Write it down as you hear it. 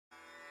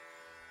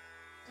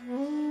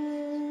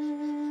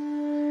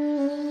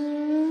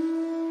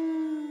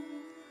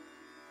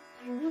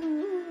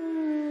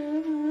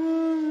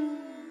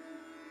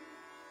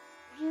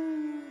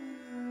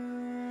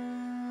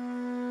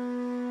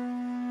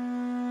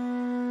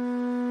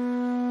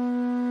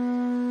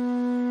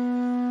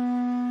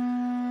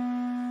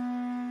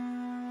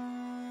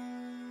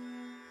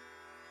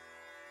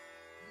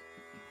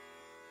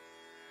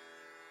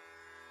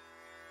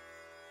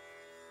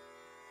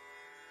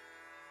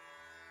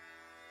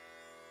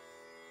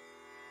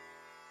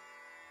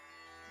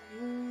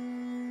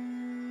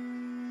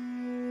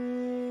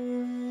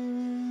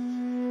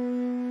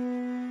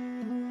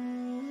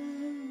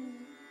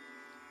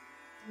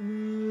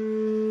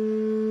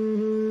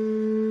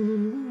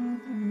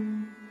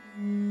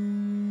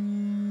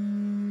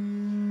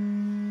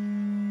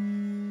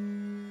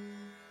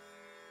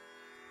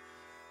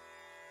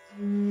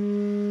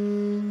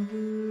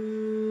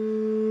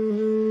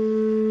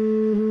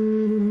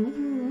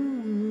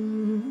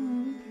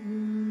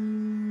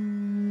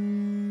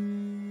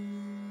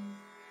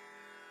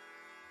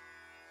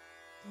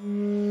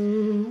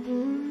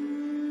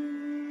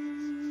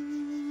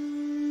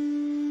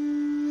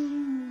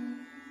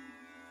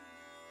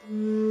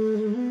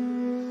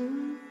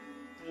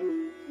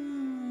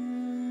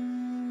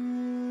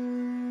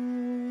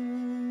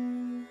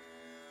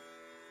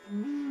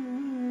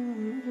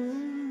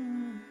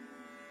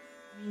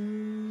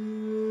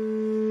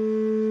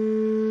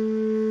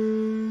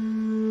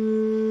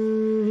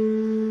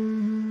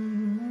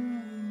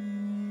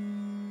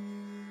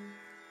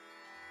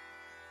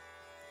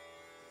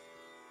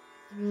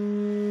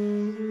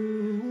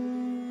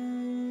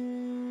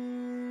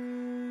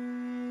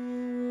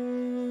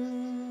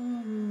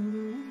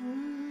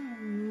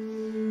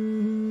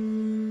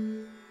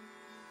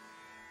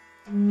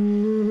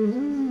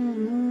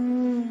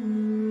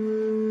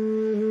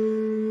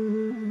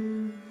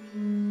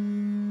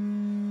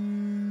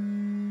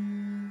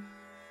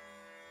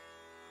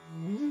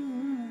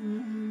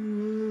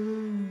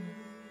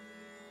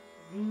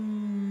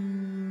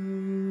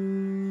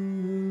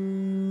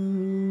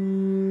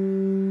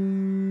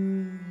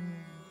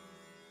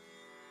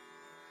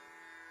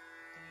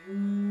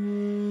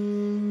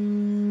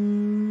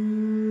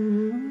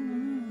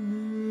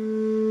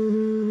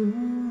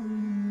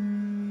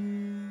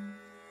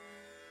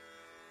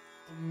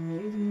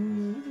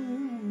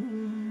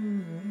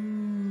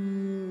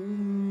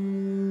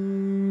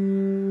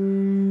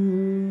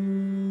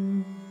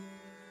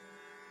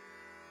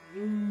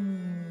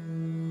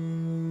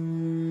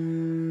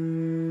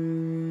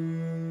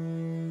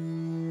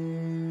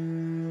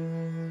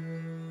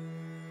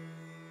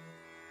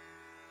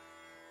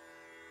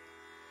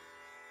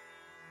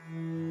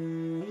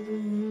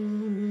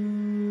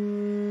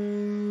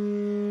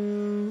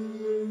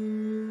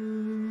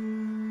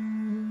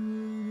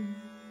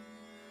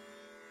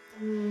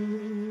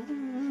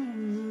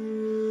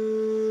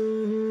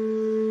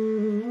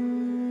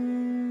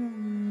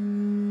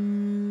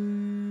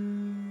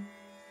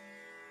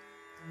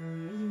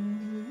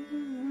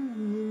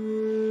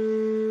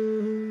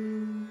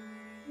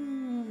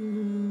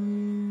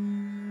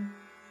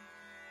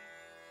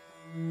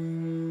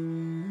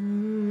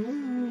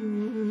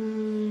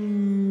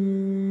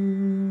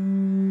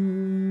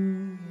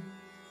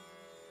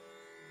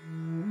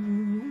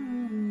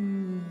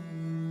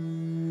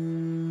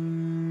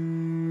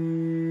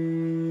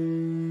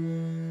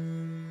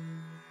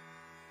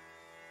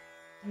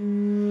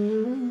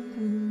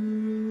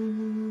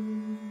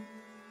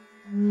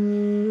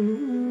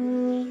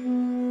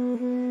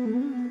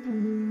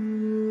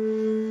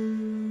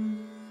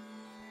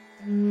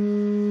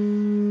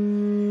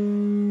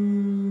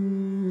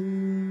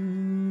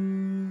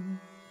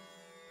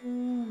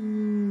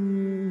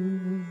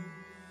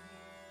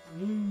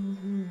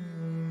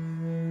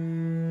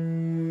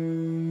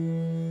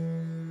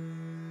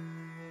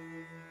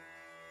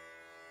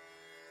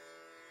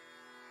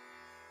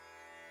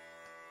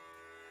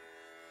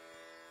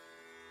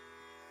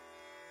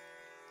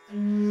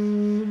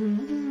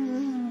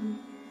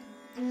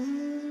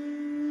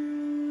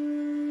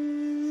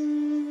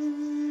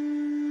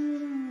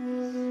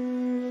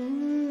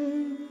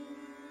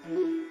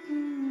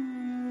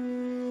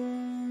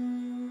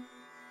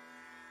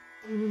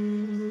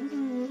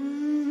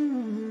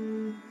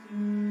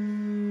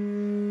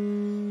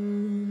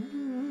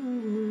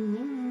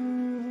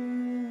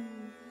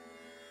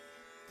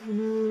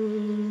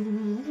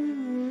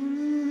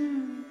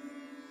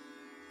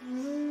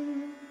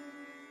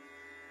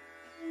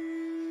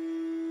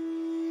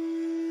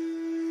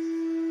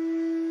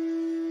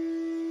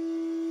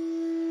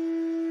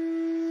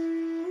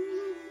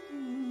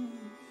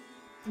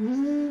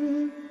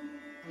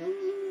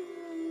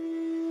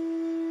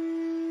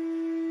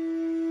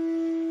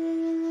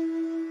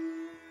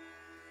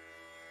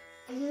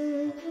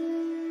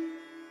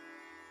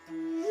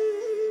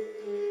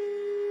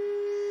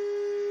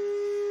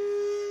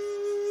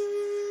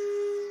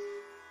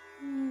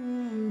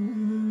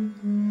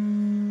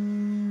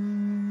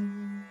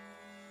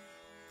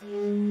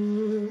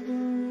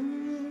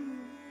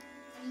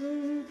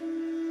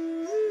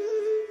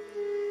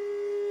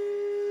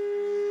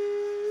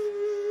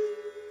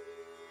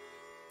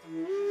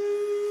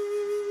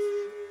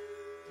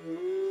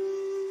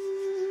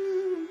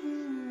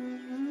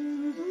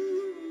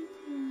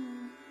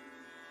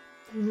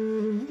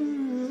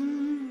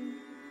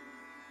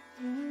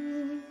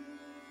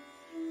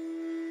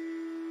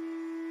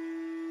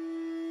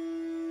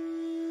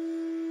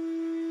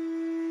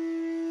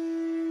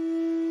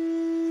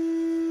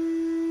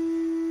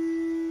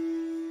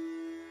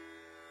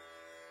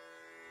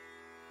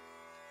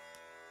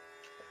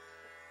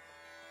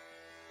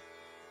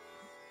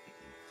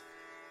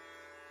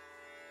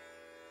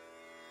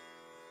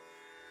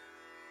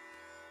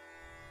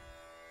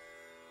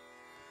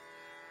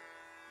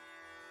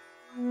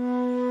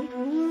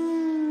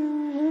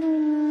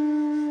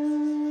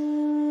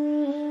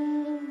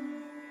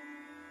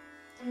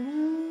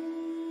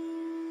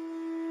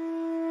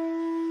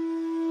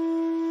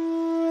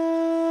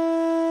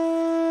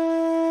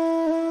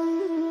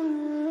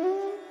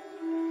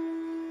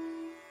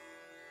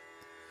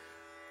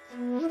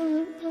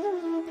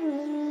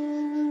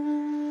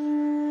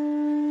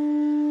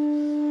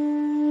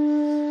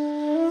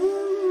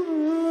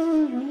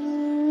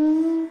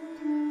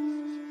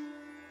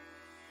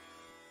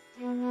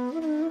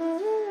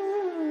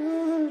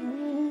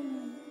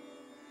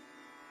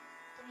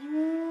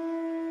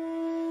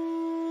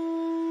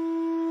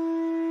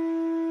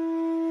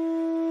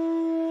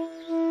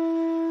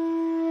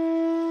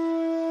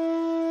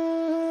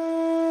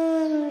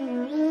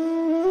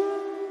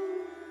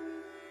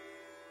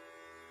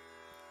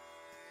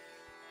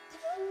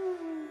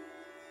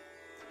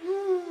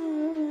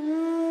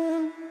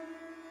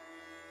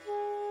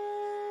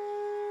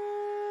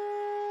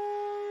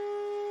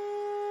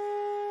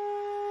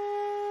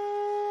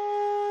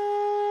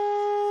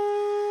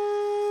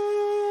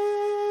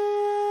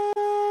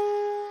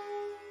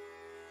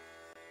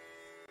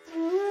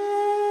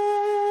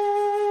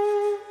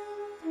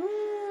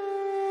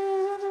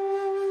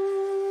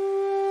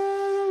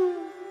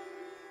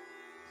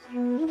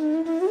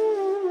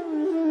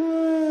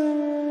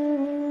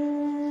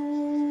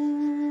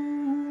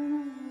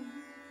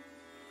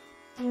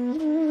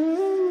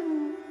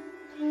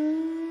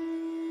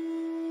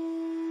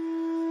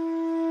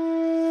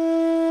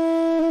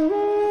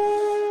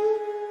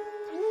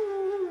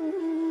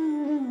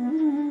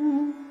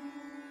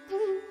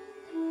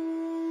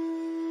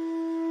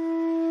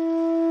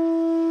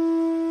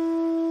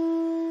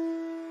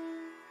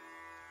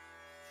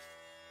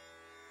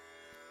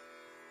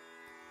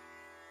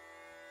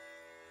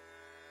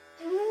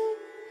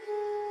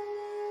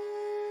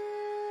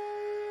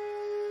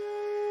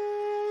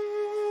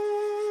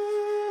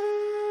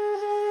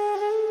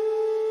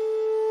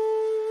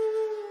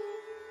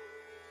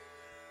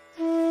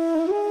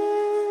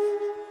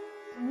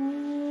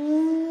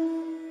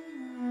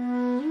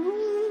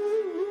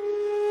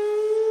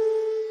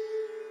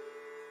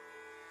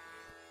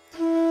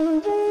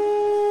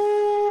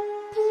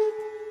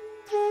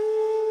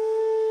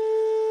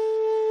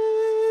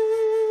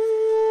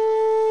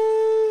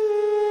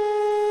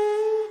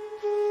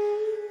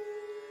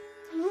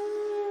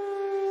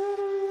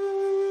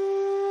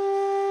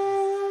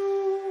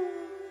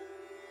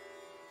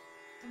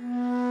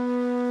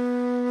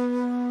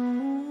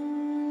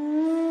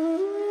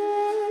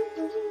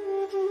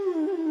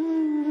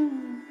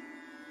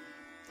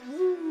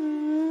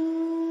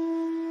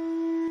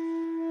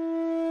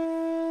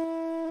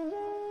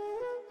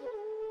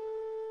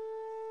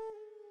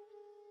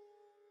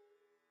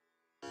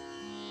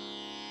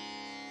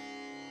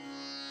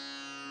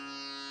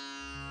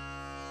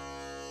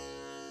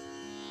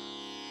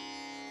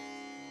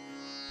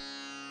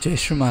Jai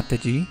Shri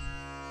Mataji.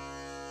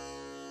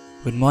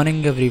 Good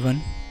morning everyone.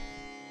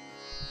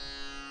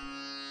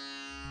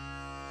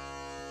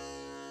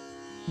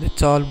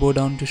 Let's all bow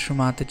down to Shri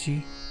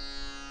Mataji.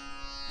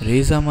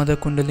 Raise our Mother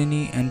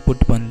Kundalini and put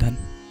Bandhan.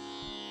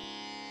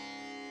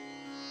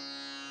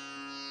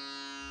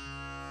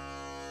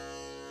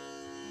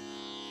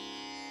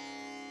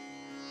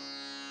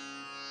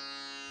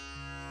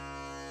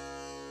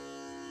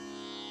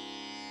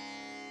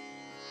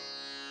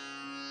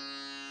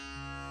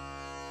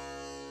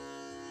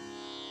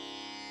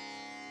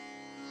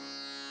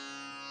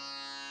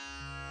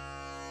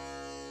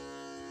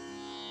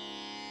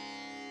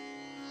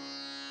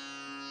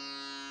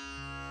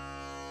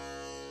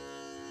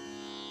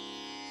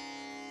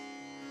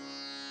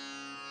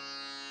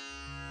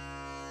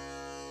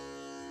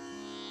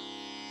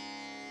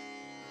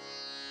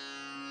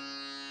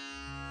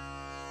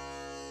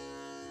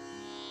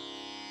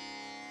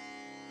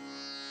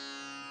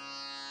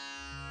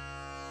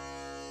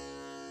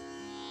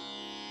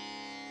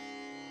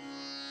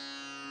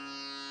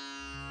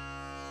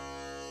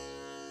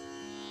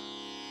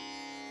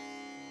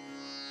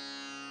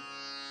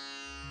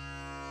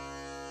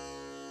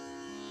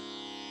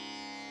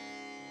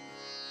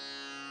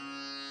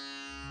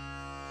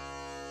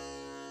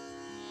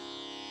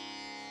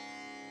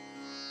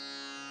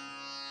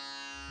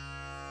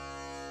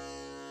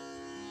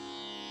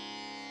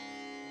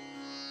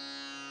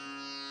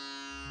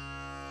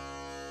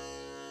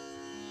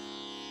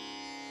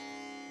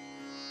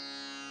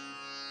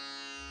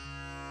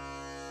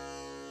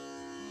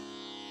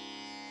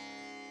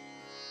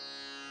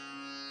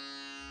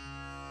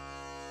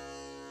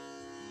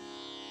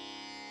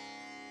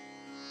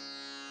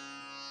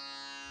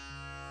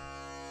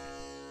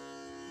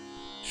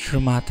 Shri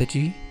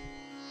Mataji,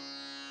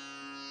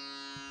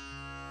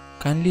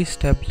 kindly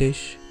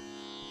establish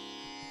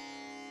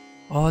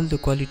all the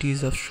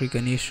qualities of Sri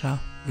Ganesha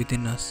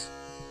within us.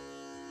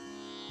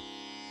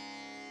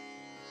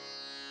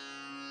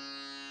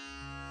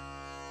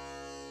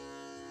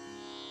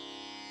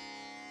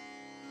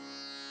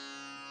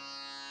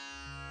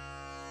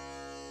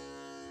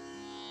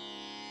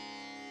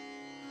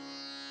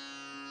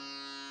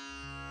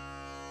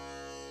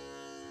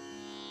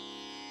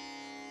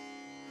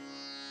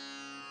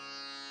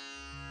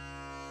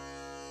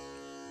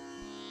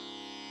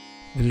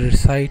 We'll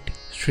recite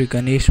Sri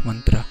Ganesh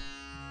Mantra.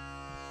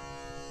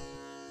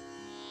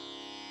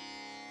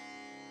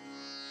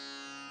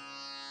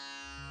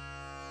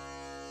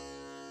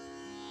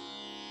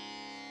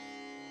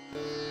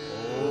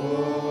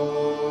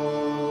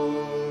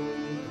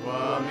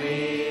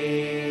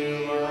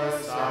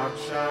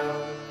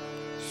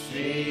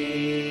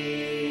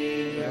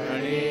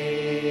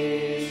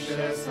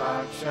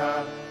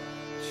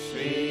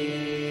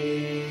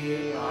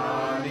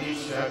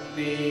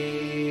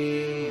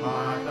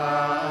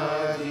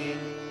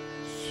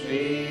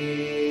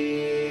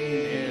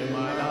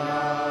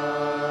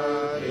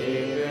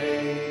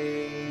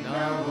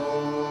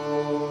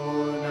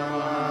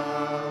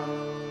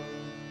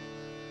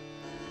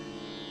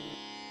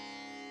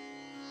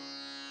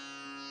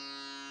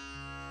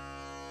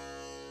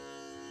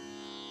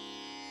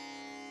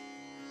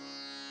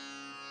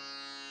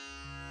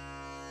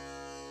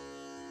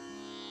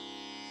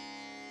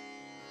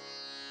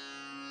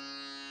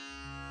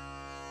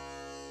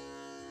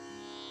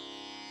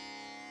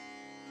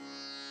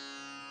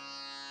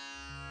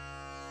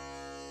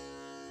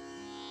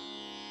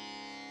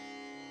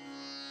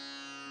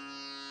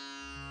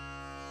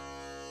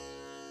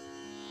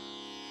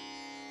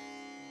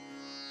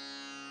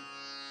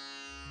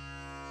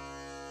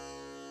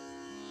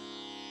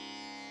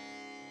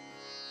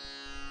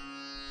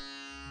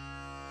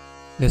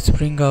 Let's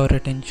bring our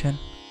attention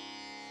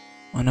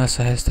on our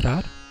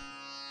Sahasrara.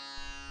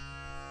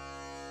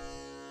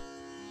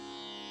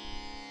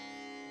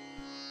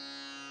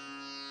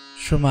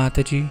 Shri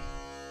Mataji,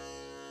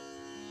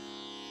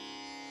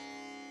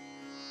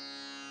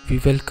 we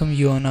welcome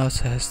you on our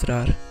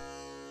Sahasrara.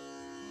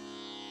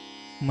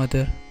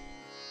 Mother,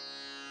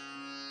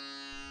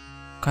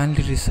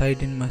 kindly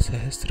reside in my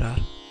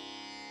Sahasrara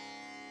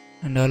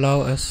and allow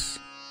us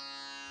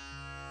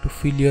to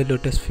feel your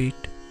lotus feet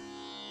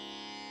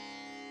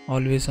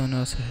always on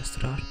our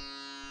Sahasrara.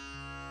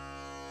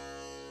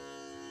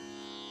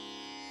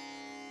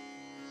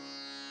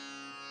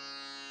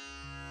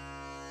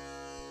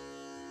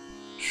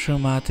 Shri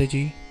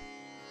Mataji,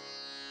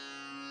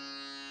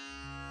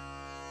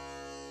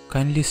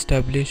 kindly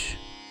establish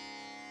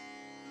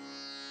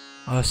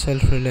our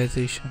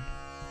self-realization.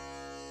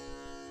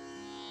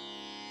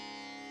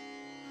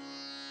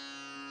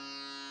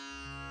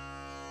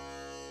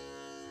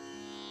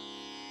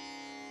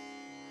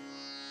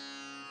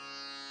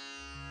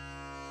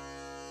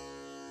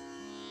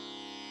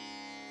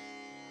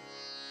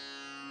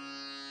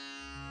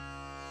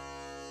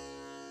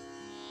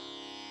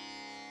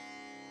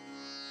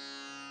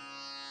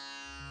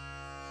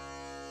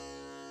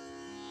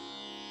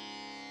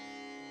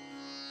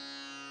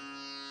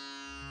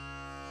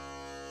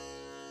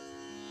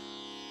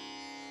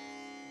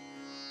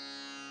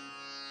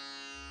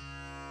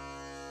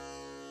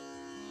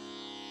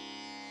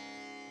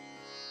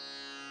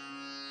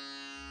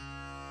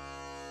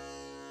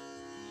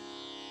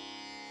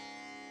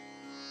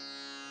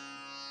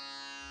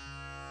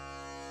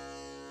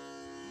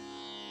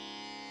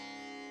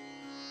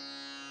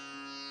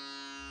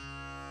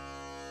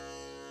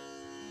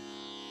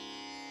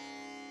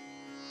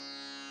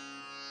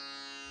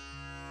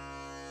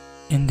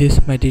 In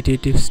this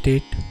meditative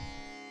state,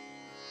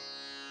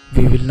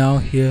 we will now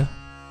hear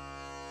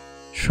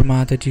Shri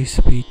Mataji's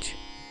speech.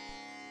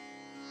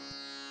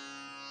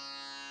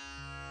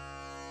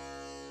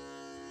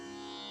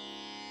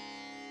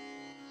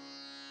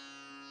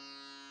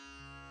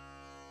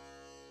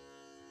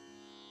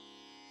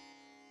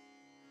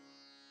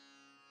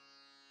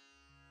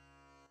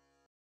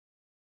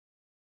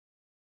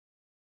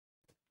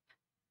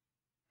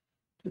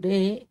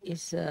 Today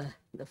is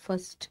the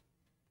first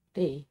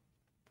day,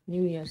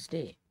 New Year's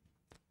Day,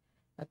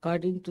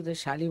 according to the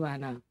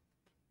Shalivana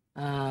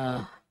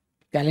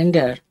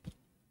calendar,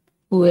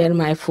 who were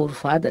my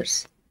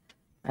forefathers.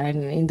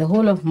 And in the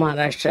whole of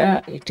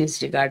Maharashtra, it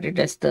is regarded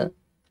as the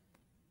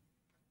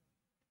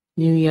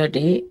New Year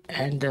Day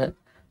and the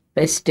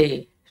best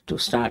day to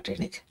start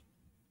anything.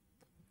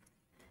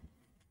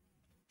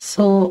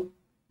 So,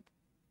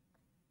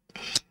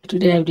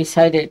 today I've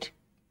decided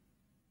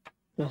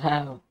to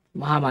have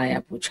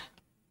Mahamaya Puja.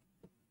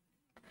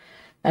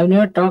 I've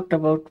never talked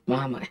about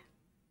Mahamaya.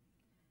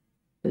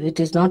 But it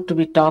is not to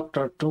be talked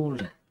or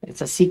told. It's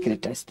a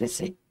secret, as they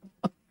say.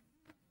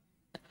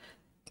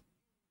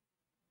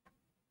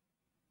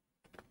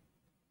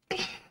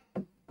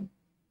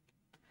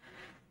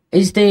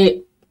 It's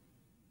the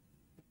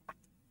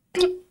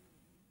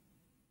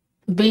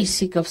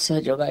basic of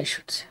Sahaja Yoga, I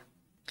should say.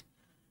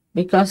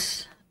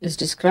 Because is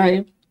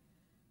described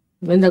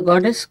when the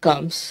goddess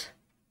comes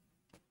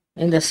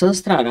in the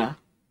Sahasrara,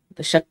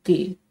 the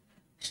Shakti,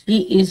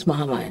 she is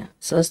Mahamaya.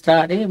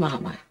 Sahasrare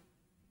Mahamaya.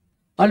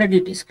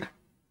 Already described.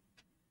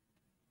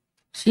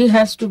 She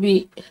has to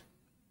be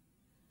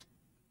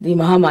the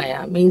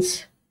Mahamaya,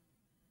 means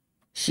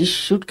she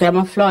should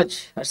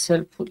camouflage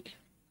herself fully.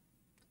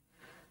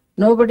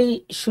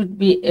 Nobody should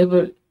be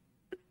able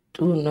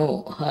to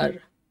know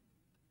her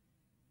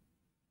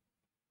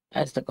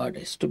as the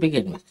goddess to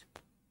begin with.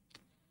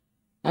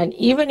 And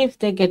even if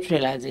they get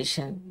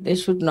realization, they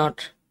should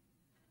not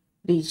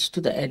reach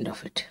to the end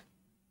of it.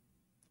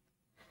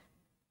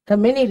 There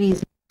are many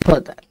reasons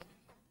for that.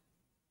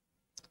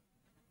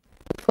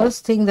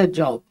 First thing, the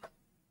job.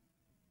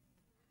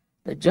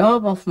 The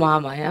job of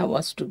Mahamaya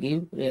was to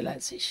give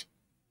realization.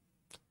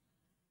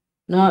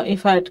 Now,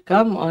 if I had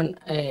come on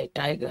a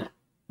tiger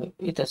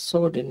with a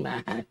sword in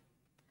my hand,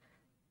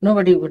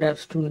 nobody would have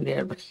stood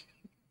nearby.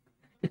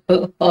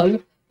 All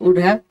would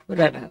have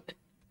run away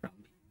from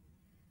me.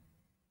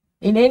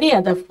 In any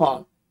other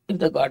form, if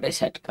the goddess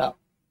had come,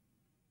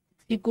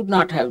 she could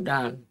not have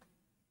done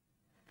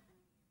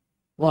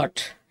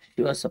what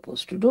she was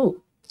supposed to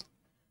do.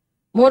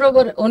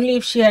 Moreover, only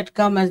if she had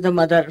come as the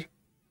mother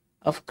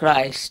of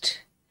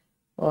Christ,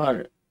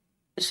 or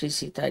Sri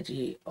Sita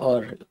Ji,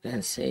 or you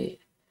can say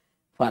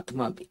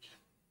Fatima Bi.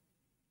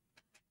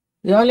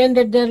 They all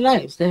ended their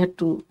lives. They had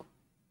to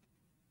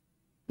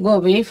go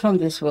away from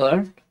this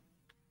world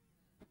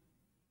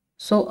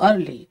so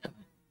early.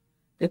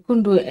 They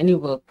couldn't do any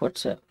work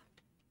whatsoever.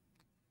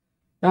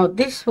 Now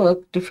this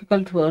work,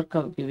 difficult work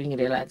of giving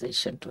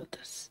realization to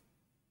others,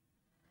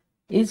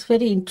 is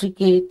very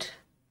intricate.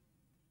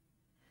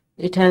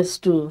 It has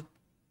to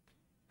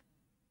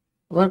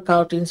work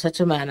out in such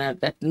a manner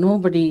that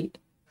nobody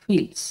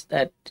feels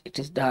that it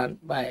is done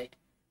by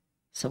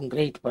some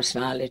great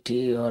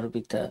personality or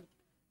with a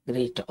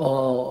great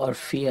awe or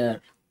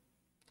fear.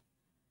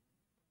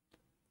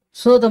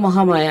 So the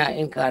Mahamaya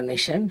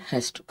incarnation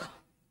has to come,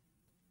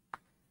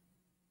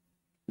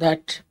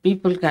 that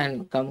people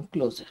can come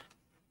closer.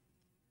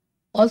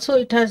 Also,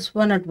 it has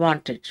one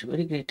advantage,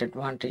 very great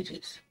advantage,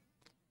 is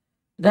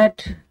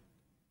that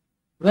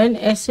when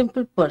a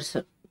simple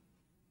person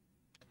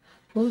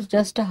who's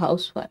just a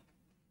housewife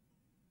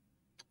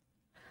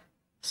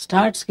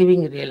starts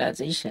giving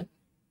realization,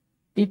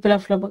 people are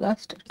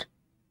flabbergasted.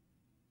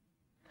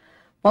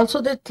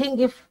 Also, they think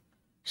if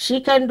she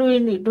can do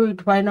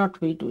it, why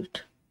not we do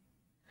it?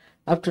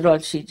 After all,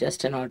 she's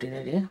just an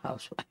ordinary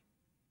housewife.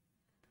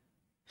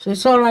 So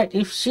it's all right.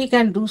 If she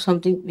can do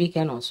something, we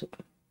can also do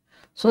it.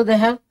 So they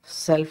have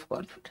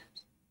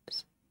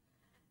self-confidence.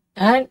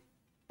 And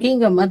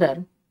being a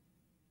mother,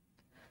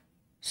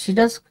 she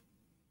does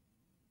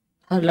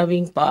her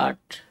loving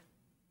part,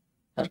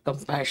 her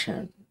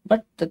compassion,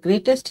 but the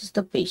greatest is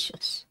the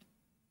patience.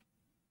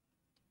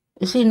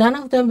 You see, none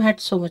of them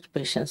had so much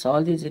patience,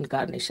 all these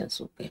incarnations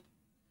who came.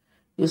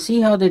 You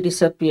see how they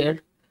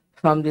disappeared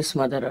from this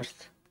Mother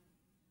Earth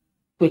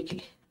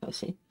quickly, you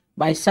see,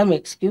 by some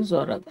excuse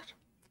or other.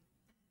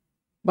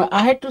 But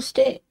I had to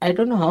stay, I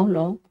don't know how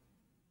long,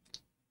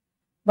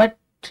 but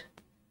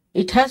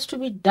it has to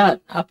be done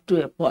up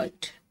to a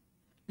point,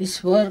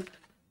 this work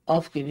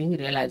of giving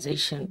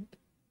realization.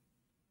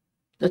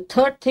 The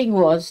third thing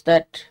was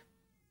that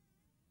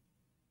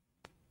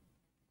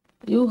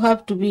you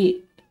have to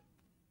be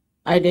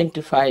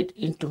identified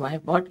into my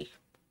body,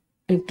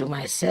 into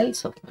my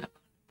cells of my body.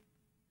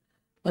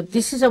 But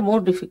this is a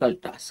more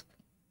difficult task,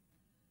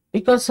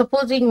 because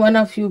supposing one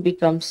of you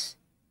becomes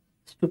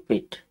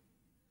stupid,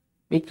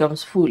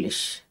 becomes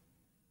foolish,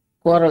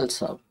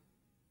 quarrelsome,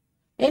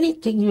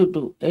 anything you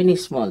do, any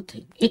small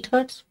thing, it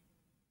hurts.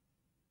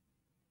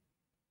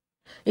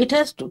 It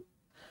has to.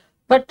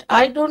 But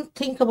I don't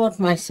think about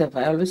myself,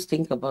 I always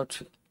think about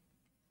you.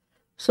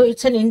 So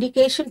it's an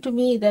indication to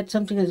me that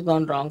something has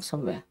gone wrong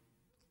somewhere.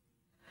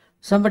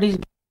 Somebody is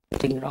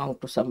doing wrong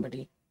to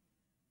somebody.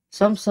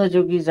 Some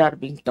Sahajogis are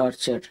being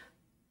tortured.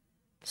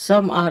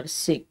 Some are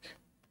sick.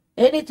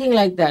 Anything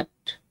like that,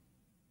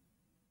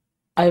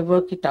 I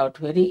work it out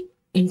very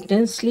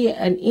intensely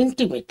and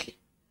intimately.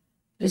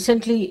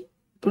 Recently,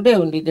 today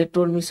only, they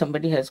told me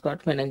somebody has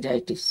got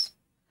meningitis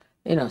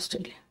in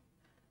Australia.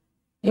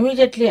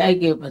 Immediately I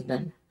gave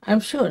Bandhan. I'm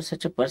sure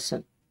such a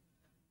person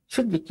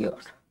should be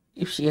cured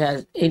if she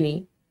has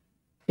any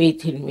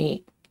faith in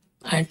me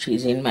and she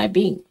is in my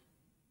being.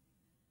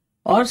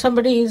 Or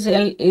somebody is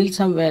ill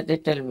somewhere, they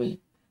tell me,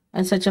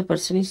 and such a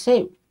person is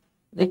saved.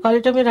 They call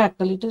it a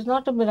miracle. It is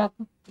not a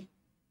miracle.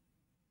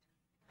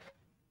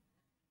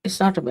 It's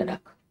not a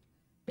miracle.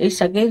 It's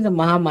again the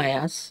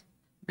Mahamaya's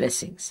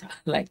blessings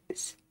like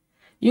this.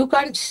 You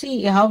can't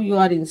see how you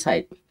are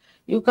inside me.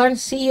 You can't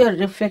see your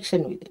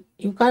reflection within.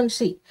 You can't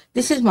see.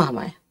 This is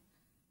Mahamaya.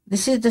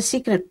 This is the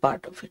secret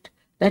part of it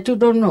that you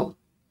don't know.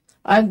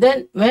 And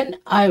then when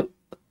I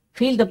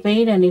feel the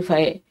pain and if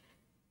I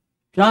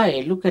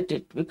try, look at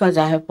it, because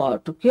I have power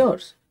to cure.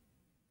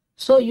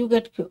 So you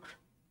get cured.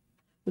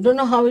 You don't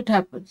know how it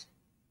happens.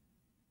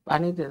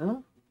 Pani de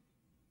do.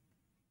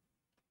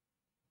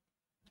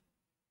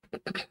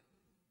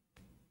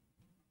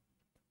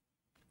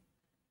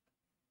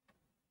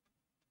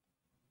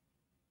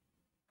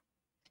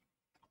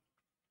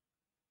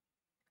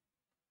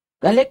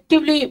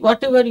 Collectively,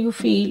 whatever you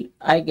feel,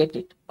 I get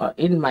it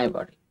in my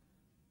body.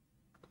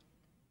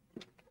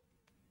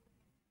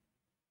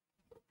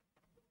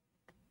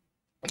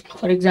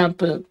 For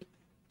example,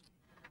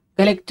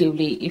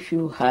 collectively, if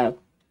you have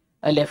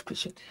a left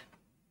Vishuddhi,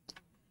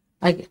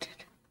 I get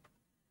it.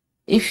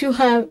 If you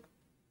have,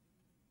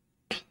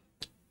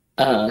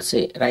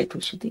 say, right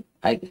Vishuddhi,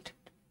 I get it.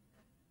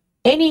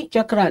 Any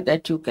chakra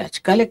that you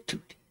catch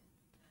collectively,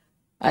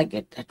 I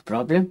get that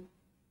problem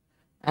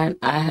and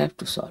I have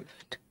to solve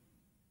it.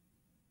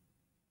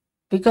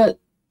 Because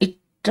it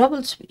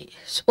troubles me,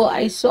 so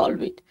I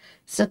solve it.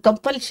 It's a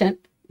compulsion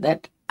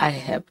that I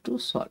have to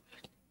solve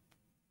it.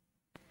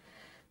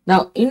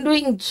 Now, in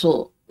doing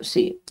so,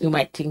 see, you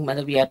might think,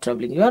 Mother, we are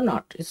troubling. You are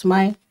not. It's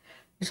my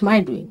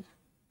doing.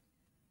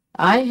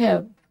 I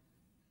have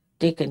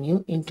taken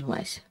you into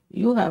myself.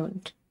 You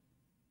haven't.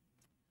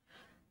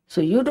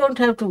 So you don't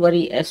have to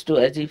worry as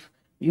if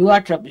you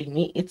are troubling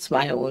me. It's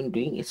my own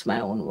doing. It's my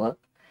own work.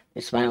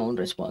 It's my own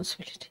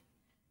responsibility.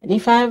 And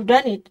if I have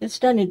done it, it's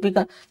done it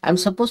because I'm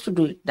supposed to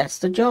do it. That's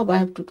the job I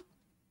have to do.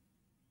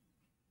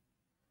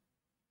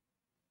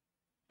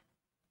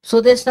 So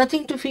there's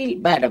nothing to feel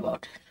bad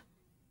about it.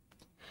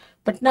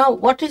 But now,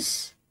 what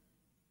is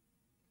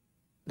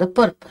the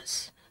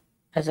purpose?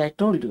 As I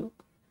told you,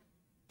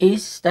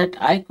 is that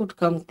I could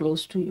come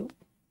close to you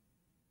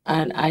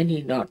and I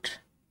need not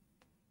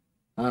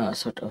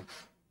sort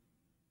of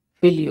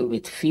fill you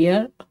with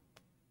fear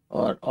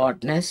or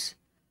oddness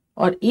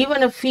or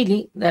even a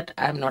feeling that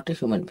I'm not a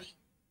human being.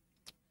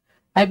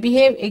 I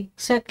behave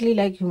exactly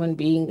like human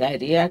being. I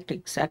react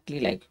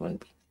exactly like human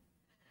being.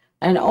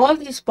 And all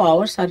these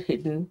powers are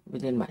hidden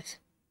within myself.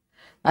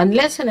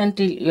 Unless and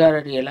until you are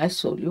a realized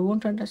soul, you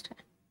won't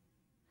understand.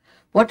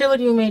 Whatever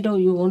you may do,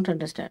 you won't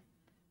understand.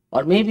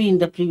 Or maybe in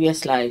the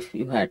previous life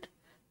you had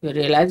your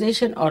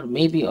realization, or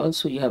maybe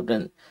also you have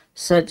done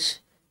such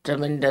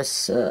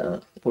tremendous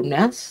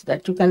punyas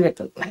that you can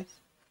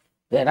recognize.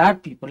 There are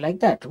people like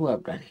that who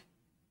have done it.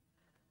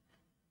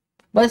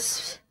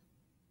 But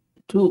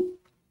to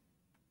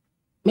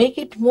make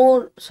it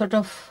more sort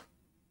of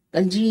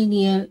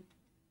congenial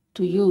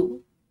to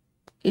you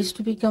is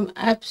to become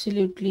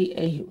absolutely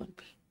a human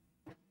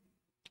being.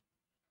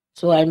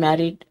 So I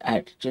married, I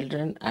had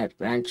children, I had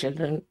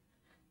grandchildren,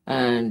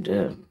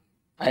 and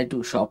I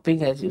do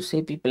shopping. As you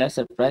say, people are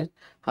surprised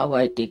how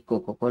I take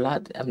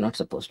Coca-Cola. I'm not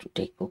supposed to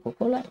take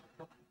Coca-Cola.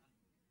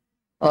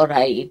 Or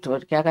I eat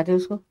what kya kehte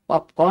usko?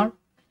 Popcorn.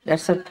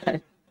 That's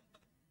surprise.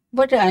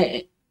 But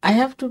I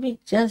have to be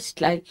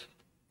just like you.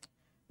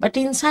 But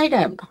inside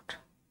I am not.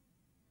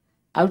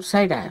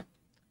 Outside I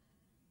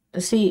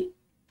am. See,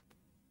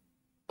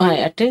 my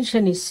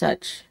attention is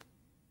such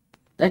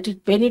that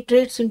it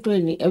penetrates into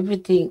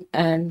everything,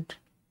 and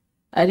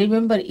I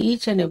remember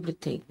each and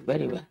everything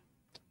very well.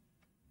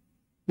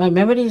 My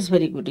memory is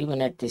very good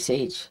even at this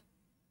age.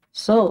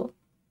 So,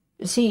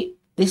 you see,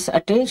 this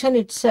attention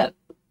itself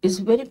is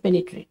very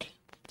penetrating.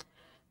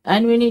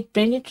 And when it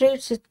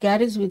penetrates, it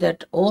carries with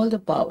it all the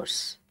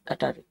powers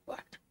that are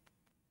required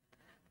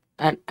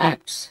and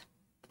acts.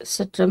 It's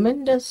a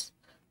tremendous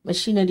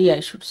machinery,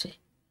 I should say,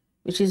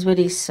 which is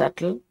very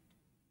subtle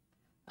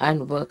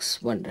and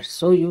works wonders.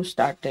 So you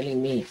start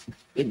telling me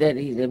if there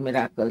is a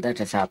miracle that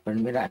has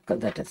happened, miracle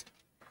that has...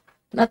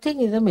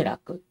 Nothing is a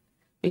miracle.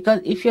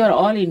 Because if you are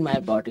all in my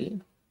body,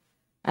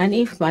 and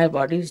if my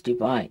body is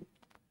divine,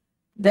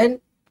 then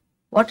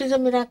what is a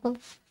miracle?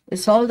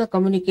 It's all the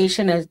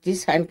communication. As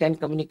this hand can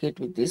communicate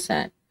with this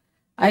hand,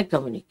 I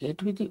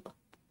communicate with you.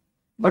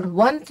 But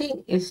one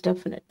thing is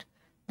definite,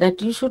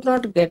 that you should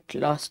not get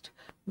lost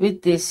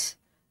with this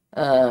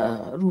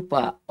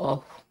Rupa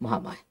of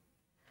Mahamaya.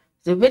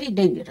 It's a very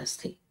dangerous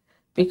thing.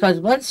 Because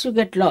once you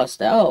get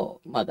lost,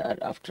 oh, Mother,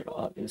 after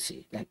all, you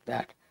see, like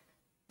that,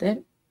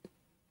 then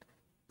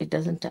it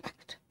doesn't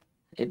act.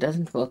 It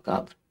doesn't work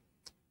out.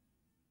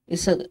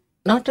 It's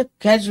not a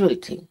casual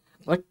thing,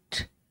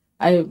 but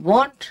I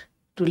want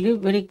to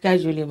live very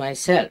casually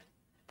myself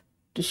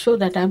to show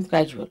that I'm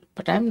casual,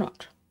 but I'm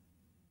not.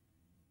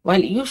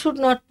 While you should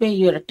not pay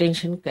your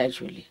attention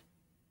casually,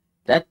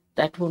 that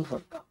won't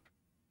work out,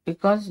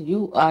 because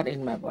you are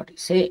in my body.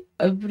 Say,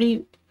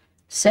 every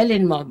cell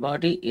in my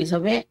body is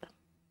aware,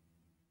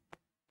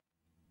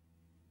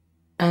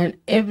 and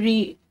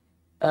every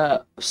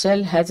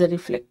cell has a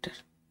reflector.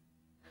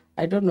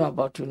 I don't know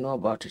about you know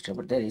about it,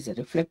 but there is a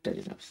reflector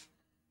in us,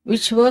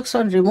 which works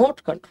on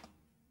remote control.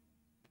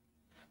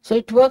 So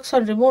it works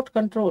on remote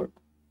control,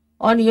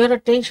 on your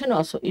attention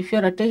also. If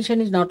your attention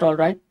is not all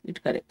right,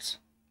 it corrects.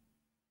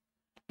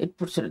 It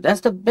puts it.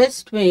 That's the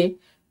best way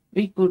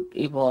we could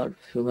evolve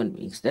human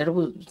beings. There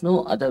was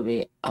no other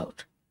way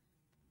out.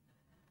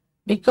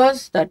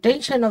 Because the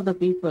attention of the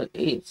people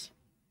is,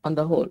 on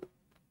the whole,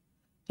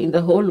 in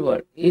the whole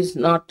world, is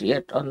not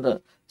yet on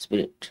the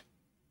spirit.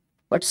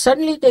 But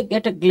suddenly they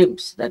get a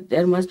glimpse that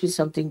there must be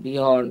something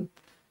beyond.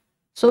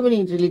 So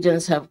many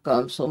religions have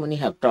come, so many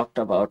have talked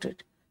about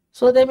it.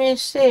 So they may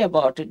say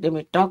about it, they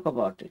may talk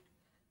about it.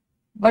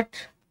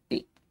 But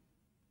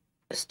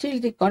still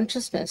the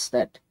consciousness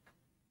that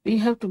we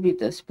have to be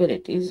the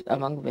spirit is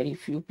among very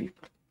few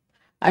people.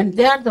 And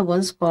they are the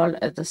ones called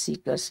as the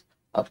seekers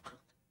of truth.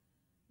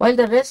 While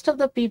the rest of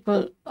the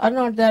people are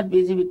not that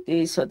busy with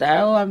this or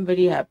that, oh, I'm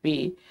very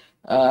happy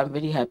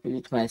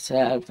with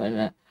myself,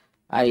 and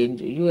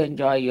you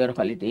enjoy your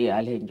holiday,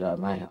 I'll enjoy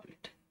my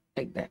holiday.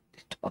 Like that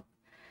they talk.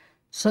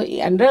 So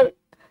under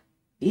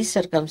these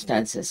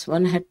circumstances,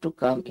 one had to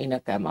come in a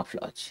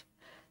camouflage,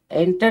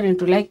 enter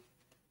into, like,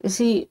 you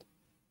see,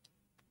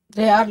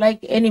 they are like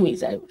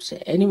enemies, I would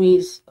say,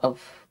 enemies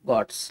of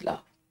God's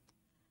love.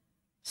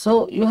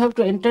 So you have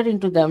to enter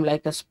into them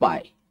like a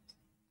spy,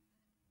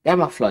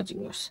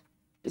 camouflaging yourself,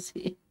 you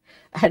see,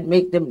 and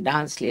make them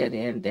dance here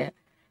and there.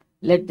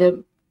 Let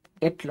them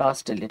get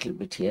lost a little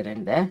bit here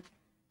and there.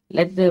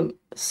 Let them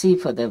see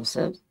for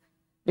themselves.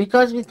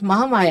 Because with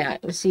Mahamaya,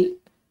 you see,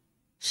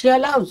 she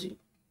allows you.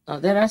 Now,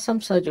 there are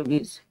some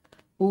Sahajogis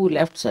who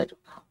left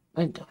Sahajoga,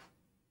 went off.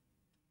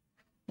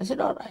 I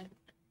said, all right.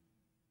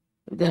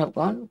 If they have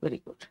gone,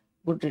 very good.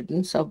 Good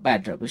riddance of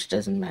bad rubbish,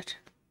 doesn't matter.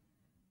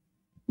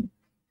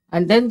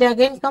 And then they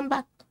again come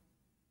back.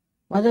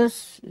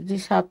 Mothers,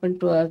 this happened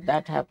to us,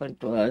 that happened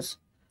to us.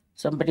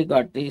 Somebody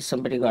got this,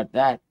 somebody got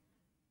that.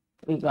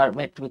 We got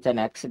met with an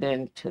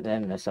accident,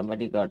 then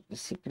somebody got the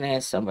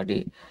sickness,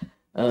 somebody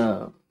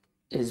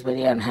is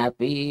very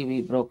unhappy,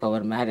 we broke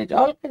our marriage,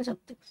 all kinds of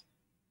things.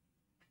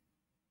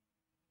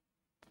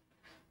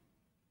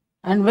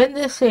 And when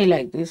they say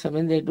like this,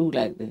 when they do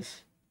like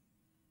this,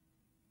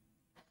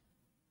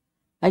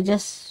 I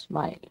just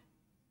smile.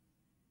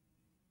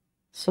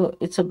 So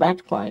it's a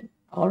bad coin.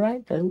 All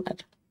right, doesn't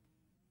matter.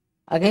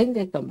 Again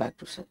they come back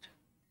to Sahaja.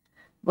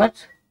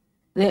 But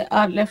they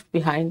are left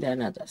behind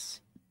than others.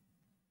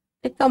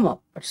 They come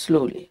up, but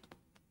slowly.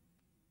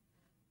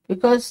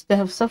 Because they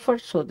have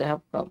suffered, so they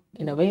have come.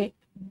 In a way,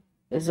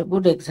 it's a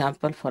good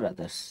example for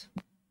others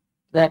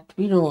that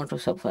we don't want to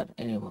suffer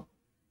anymore.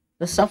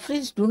 The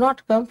sufferings do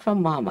not come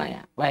from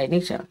Mahamaya by any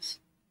chance.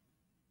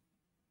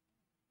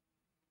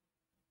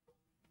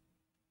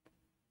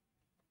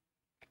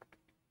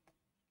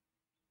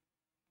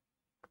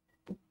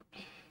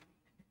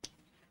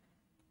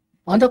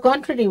 On the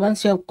contrary,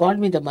 once you have called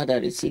me the mother,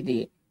 you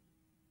see,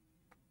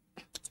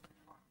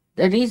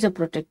 there is a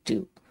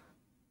protective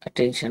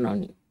attention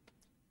on you.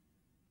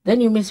 Then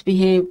you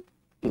misbehave,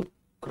 you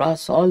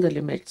cross all the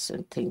limits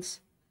and things.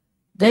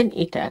 Then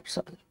it acts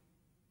on you.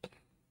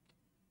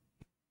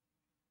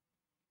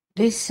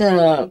 This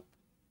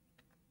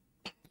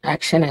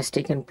action has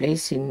taken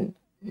place in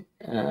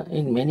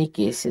many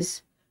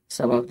cases.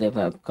 Some of them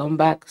have come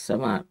back,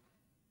 some are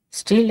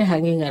still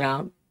hanging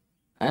around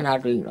and are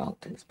doing wrong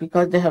things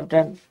because they have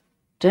done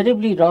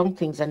terribly wrong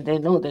things and they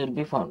know they will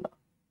be found out.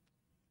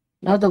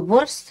 Now the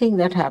worst thing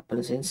that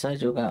happens in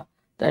Sahaja,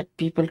 that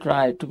people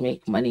try to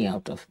make money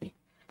out of me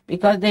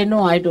because they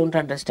know I don't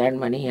understand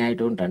money, I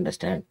don't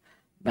understand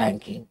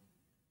banking,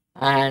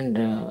 and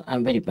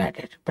I'm very bad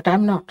at it. But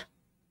I'm not.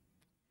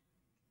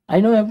 I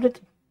know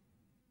everything.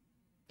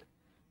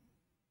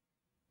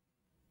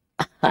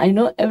 I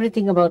know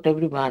everything about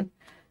everyone.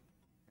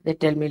 They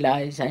tell me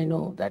lies. I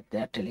know that they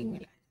are telling me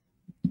lies.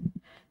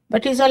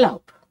 But it's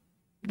allowed.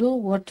 Do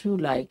what you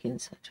like in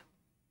such.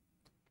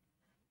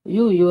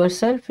 You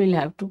yourself will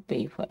have to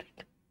pay for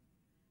it.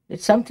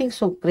 It's something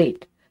so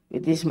great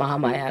with this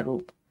Mahamaya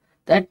Roop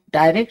that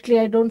directly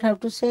I don't have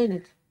to say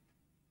it.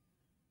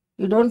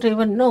 You don't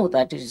even know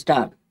that it's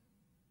done.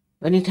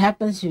 When it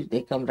happens,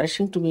 they come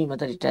rushing to me,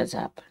 Mother, it has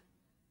happened.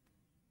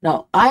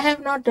 Now, I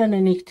have not done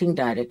anything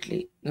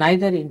directly,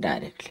 neither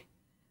indirectly.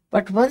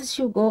 But once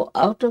you go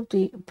out of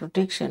the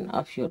protection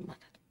of your mother,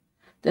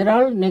 there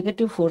are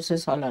negative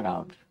forces all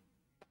around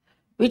you,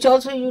 which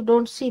also you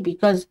don't see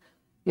because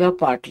you are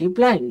partly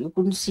blind. You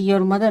couldn't see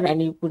your mother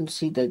and you couldn't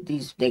see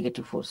these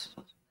negative forces.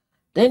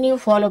 Then you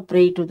fall a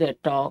prey to their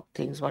talk,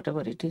 things,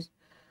 whatever it is,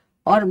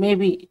 or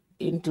maybe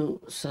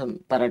into some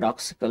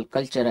paradoxical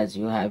culture as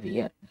you have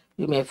here.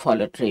 You may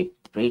fall a prey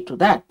to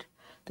that.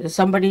 There's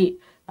somebody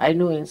I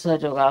know in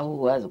Sahaja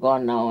who has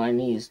gone now and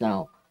he is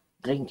now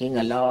drinking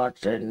a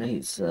lot and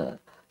he's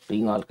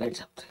doing all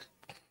kinds of things.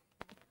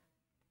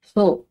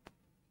 So,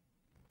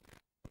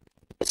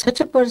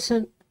 such a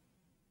person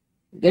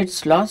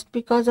gets lost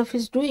because of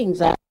his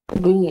doings. I'm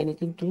not doing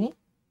anything to him.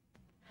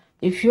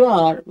 If you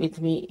are with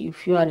me,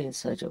 if you are in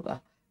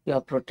Sahaja, you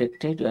are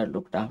protected, you are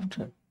looked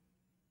after.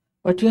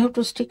 But you have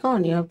to stick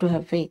on, you have to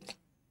have faith.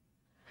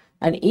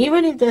 And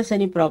even if there's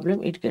any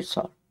problem, it gets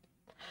solved.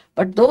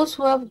 But those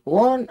who have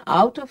gone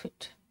out of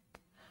it,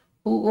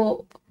 who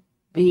go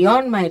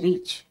beyond my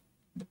reach,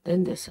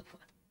 then they suffer.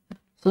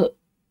 So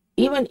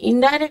even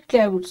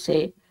indirectly I would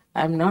say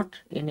I'm not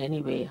in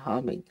any way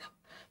harming them.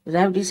 Because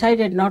I have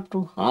decided not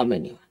to harm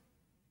anyone.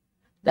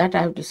 That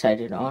I have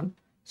decided on.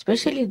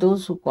 Especially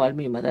those who call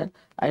me mother,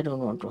 I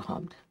don't want to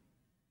harm them.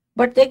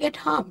 But they get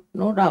harmed,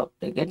 no doubt.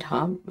 They get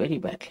harmed very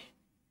badly.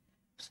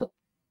 So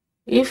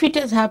if it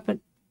has happened,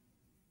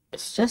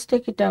 let's just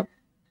take it up.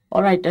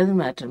 All right, doesn't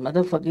matter.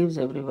 Mother forgives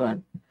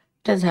everyone.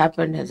 It has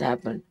happened, has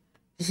happened.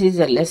 This is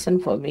a lesson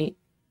for me.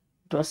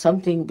 It was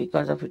something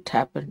because of it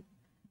happened.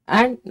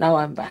 And now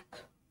I'm back.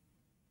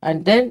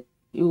 And then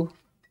you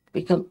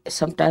become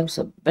sometimes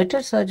a better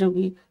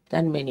Sahajogi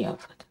than many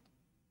of us.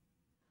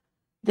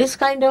 This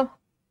kind of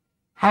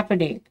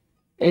happening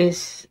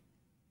is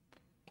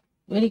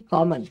very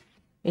common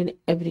in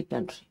every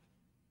country.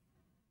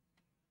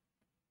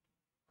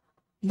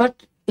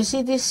 But you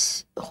see,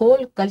 this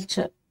whole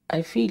culture,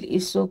 I feel,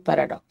 is so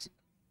paradoxical.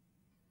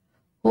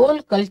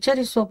 Whole culture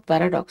is so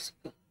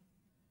paradoxical.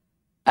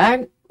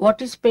 And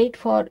what is paid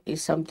for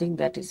is something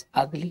that is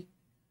ugly.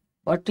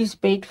 What is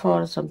paid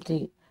for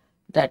something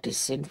that is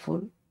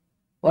sinful.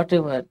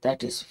 Whatever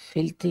that is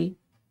filthy,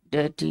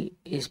 dirty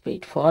is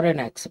paid for and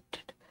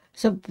accepted.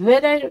 So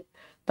very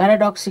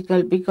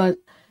paradoxical because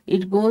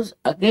it goes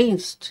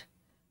against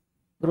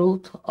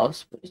growth of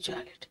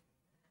spirituality.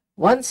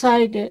 One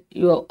side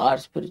you are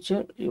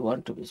spiritual, you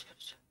want to be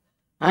spiritual.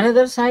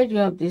 Another side you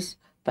have this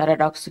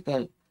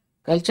paradoxical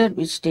culture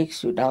which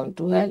takes you down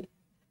to hell.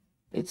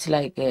 It's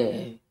like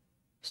a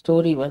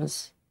story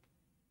once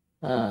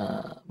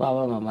Baba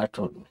Mama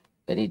told me.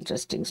 Very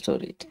interesting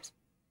story it is.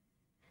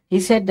 He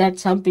said that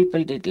some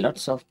people did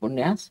lots of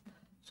punyas,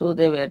 so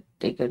they were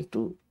taken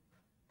to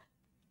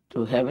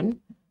heaven.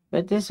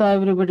 But they saw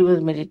everybody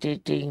was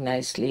meditating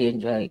nicely,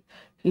 enjoying.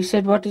 He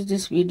said, what is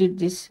this? We did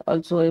this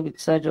also with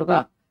Sahaja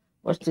Yoga.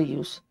 What's the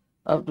use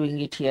of doing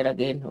it here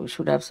again? We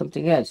should have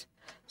something else.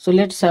 So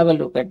let's have a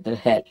look at the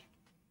hell.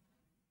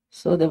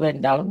 So they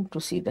went down to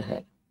see the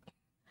hell.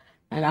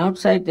 And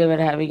outside they were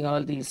having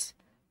all these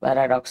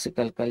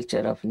paradoxical culture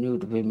of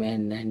nude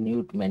women and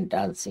nude men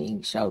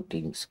dancing,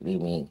 shouting,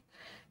 screaming,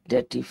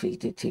 dirty,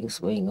 filthy things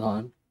going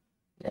on.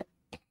 Yeah.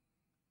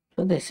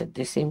 So they said,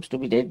 this seems to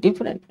be very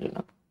different,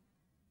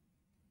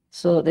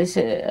 So they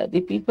said,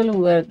 the people who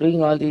were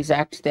doing all these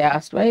acts, they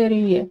asked, why are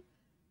you here?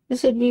 They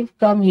said, we've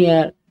come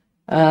here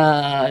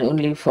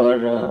only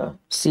for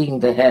seeing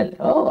the hell.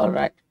 Oh, all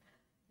right.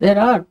 There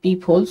are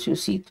peepholes, you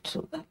see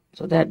through them.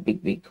 So they had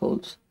big, big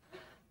holes,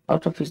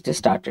 out of which they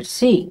started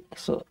seeing.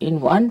 So in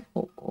one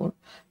hole,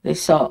 they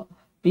saw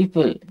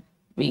people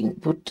being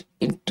put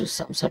into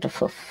some sort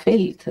of a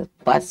filth, a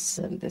pus,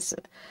 and this,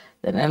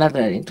 then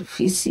another into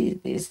feces,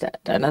 this,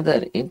 that,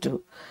 another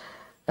into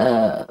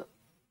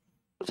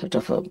sort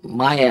of a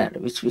mire,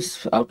 which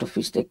was out of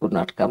which they could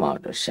not come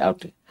out, or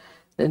shouting.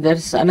 Then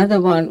there's another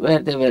one where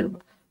they were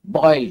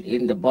boiled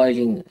in the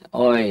boiling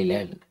oil,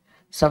 and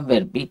some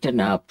were beaten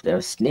up. There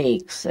were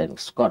snakes and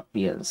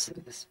scorpions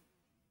and this.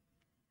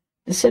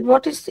 They said,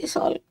 what is this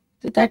all?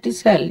 That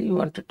is hell. You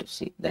wanted to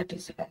see. That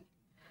is hell.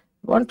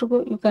 You want to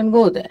go? You can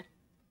go there.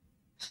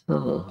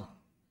 So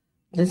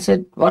they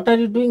said, what are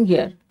you doing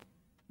here?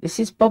 This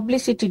is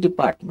publicity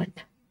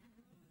department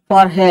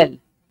for hell.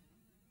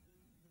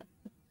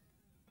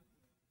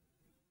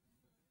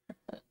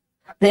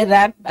 They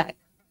ran back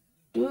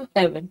to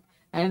heaven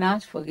and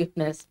asked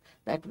forgiveness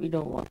that we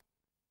don't want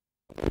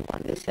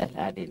this hell,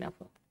 had enough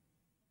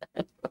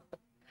of.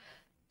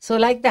 So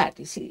like that,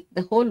 you see,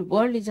 the whole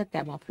world is a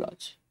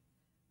camouflage.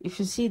 If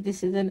you see,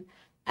 this is an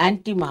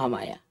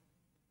anti-Mahamaya.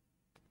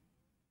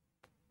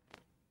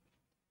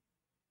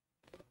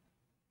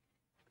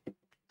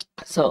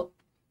 So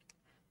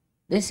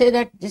they say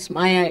that this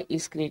Maya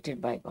is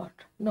created by God.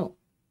 No.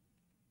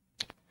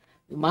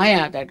 The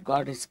Maya that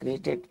God has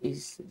created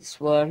is this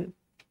world,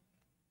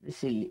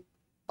 this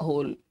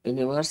whole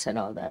universe and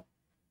all that.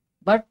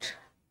 But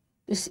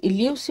this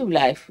elusive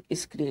life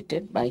is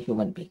created by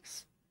human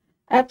beings,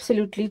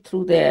 absolutely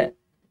through their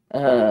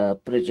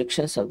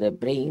projections of their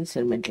brains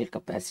and mental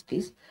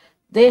capacities.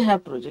 They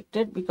have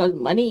projected, because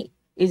money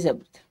is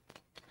everything.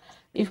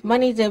 If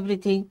money is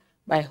everything,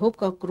 by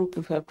hook or crook,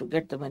 if you have to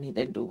get the money,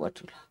 then do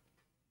what you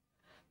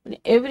love.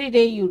 Every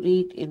day you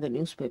read in the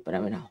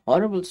newspaper,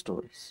 horrible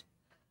stories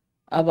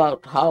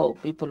about how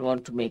people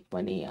want to make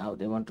money, how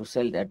they want to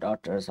sell their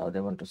daughters, how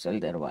they want to sell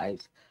their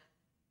wives.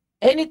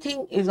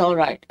 Anything is all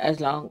right as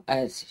long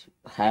as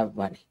you have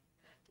money.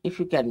 If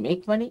you can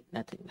make money,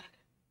 nothing like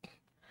it.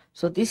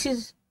 So this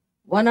is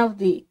one of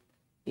the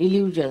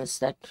illusions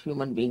that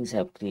human beings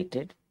have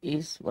created,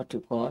 is what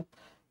you call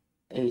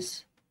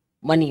is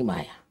money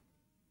maya.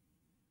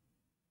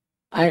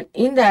 And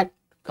in that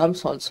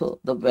comes also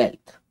the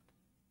wealth,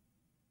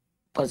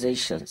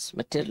 possessions,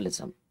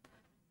 materialism.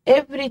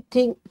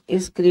 Everything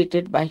is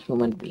created by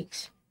human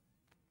beings.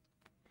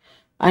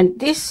 And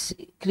this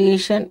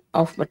creation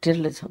of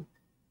materialism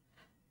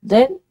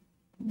then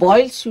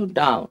boils you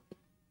down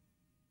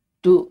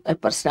to a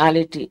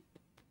personality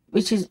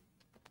which is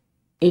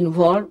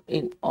involved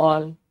in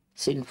all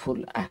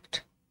sinful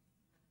act.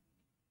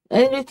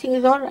 Everything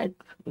is all right,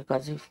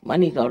 because if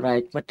money is all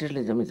right,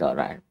 materialism is all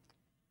right.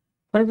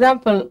 For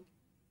example,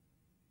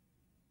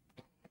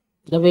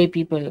 the way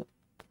people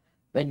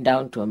went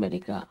down to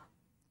America,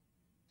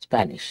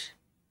 Spanish,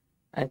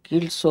 and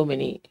killed so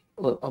many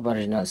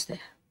aboriginals there.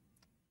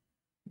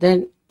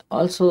 Then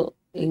also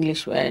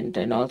English went,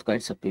 and all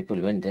kinds of people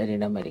went there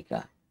in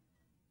America.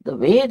 The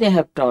way they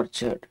have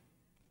tortured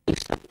is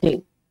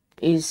something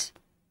is,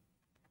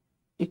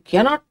 you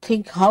cannot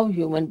think how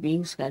human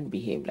beings can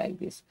behave like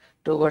this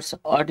towards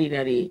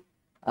ordinary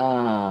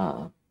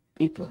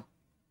people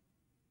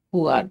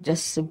who are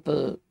just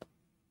simple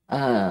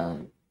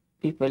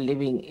people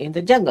living in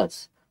the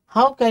jungles.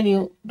 How can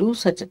you do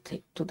such a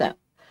thing to them?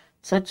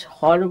 Such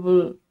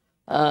horrible,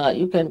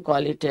 you can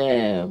call it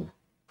a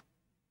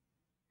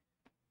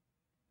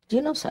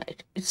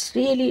genocide. It's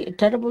really a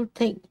terrible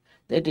thing.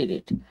 They did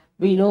it.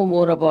 We know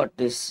more about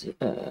this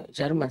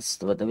Germans,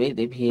 the way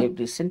they behaved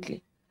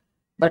recently.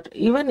 But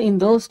even in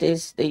those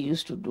days, they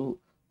used to do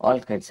all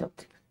kinds of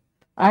things.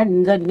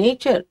 And the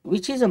nature,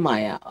 which is a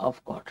Maya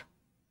of God,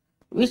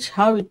 which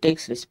how it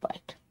takes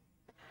respite.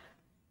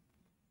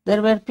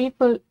 There were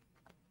people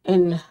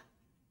in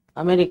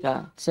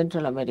America,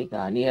 Central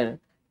America, near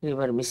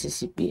river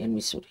Mississippi and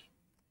Missouri.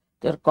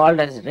 They were called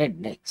as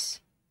rednecks.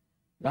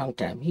 Long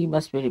time. He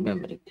must be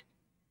remembering it.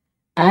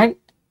 And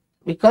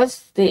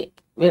because they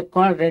were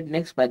called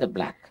rednecks by the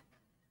black,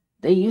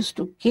 they used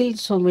to kill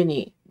so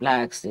many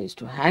blacks. They used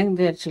to hang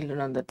their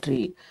children on the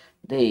tree.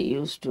 They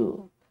used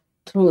to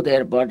throw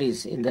their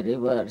bodies in the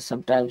river,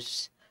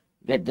 sometimes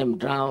get them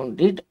drowned,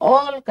 did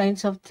all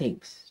kinds of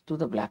things to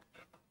the black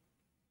people.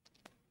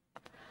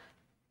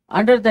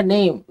 Under the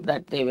name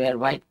that they were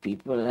white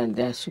people and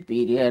they are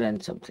superior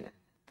and something,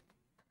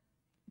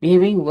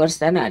 behaving worse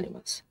than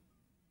animals.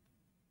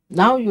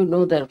 Now you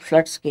know the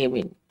floods came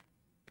in.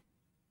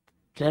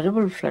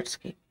 Terrible floods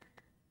came.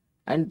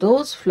 And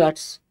those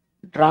floods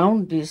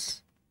drowned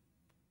these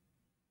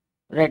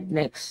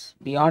rednecks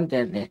beyond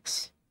their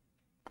necks.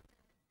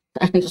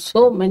 And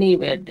so many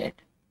were dead.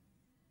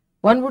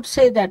 One would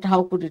say that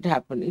how could it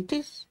happen? It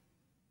is.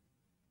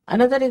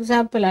 Another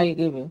example I'll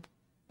give you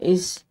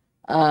is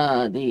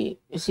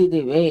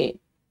the way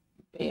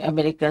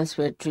Americans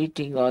were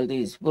treating all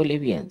these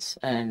Bolivians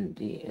and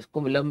the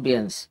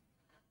Colombians,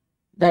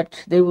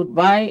 that they would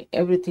buy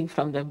everything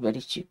from them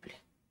very cheaply.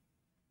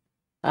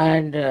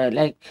 And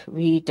like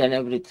wheat and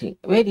everything,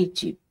 very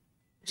cheap,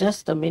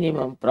 just the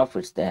minimum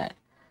profits there.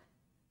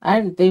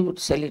 And they would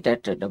sell it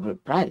at a double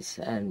price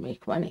and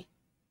make money.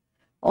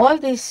 All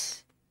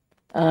this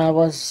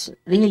was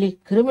really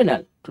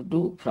criminal to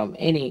do from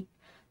any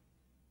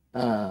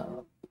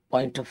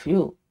point of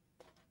view,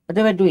 but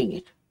they were doing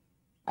it.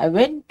 I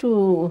went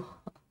to,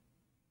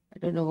 I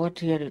don't know what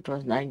year it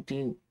was,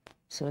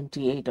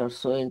 1978 or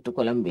so, into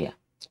Colombia.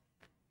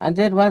 And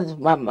there was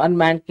one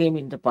man came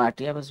in the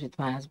party. I was with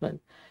my husband.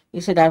 He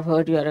said, I've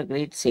heard you are a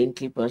great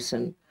saintly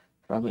person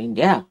from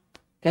India.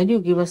 Can you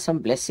give us some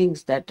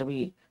blessings that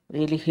we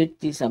really hit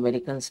these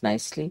Americans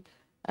nicely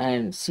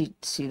and see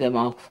them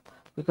off?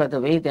 Because the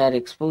way they are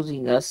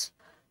exposing us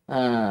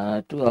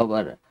to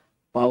our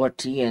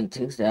poverty and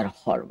things, they are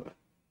horrible.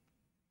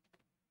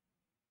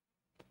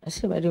 I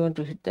said, why do you want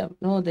to hit them?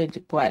 No, they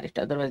require it,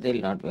 otherwise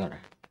they'll not be all right.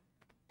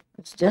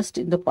 It's just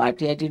in the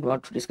party, I didn't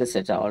want to discuss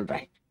it, all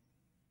right.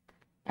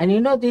 And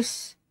you know,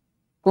 this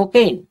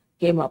cocaine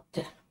came up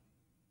there.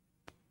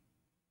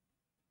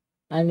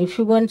 And if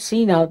you go and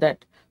see now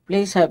that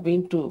place I've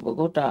been to,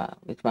 Bogota,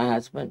 with my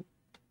husband,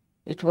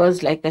 it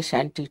was like a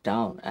shanty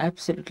town,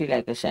 absolutely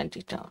like a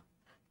shanty town,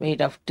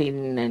 made of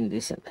tin and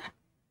this and that.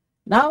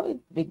 Now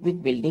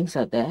big buildings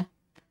are there,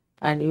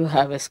 and you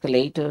have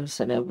escalators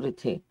and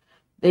everything.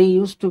 They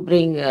used to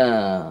bring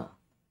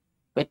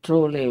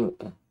petrol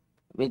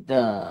with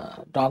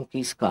the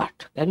donkey's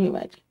cart. Can you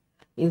imagine?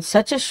 In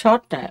such a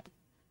short time,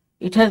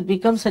 it has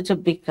become such a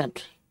big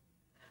country.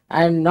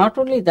 And not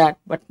only that,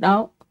 but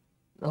now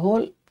the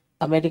whole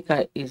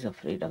America is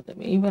afraid of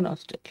them, even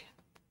Australia.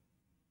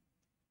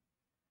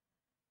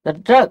 The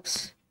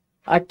drugs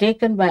are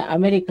taken by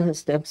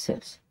Americans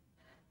themselves.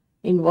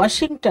 In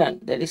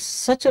Washington, there is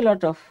such a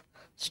lot of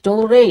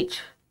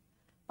storage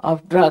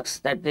of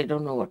drugs that they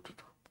don't know what to do.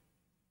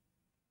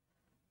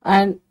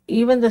 And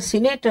even the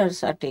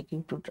senators are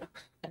taking to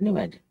drugs. Can you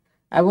imagine?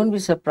 I won't be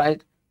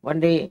surprised one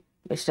day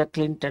Mr.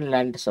 Clinton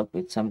lands up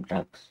with some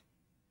drugs.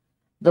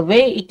 The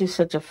way it is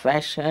such a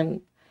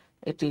fashion,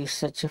 it is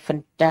such a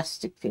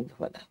fantastic thing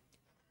for them.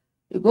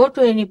 You go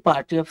to any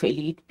party of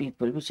elite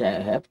people, which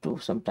I have to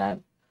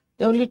sometime,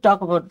 they only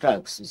talk about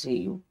drugs. You see,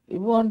 you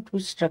want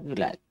which drug you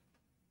like.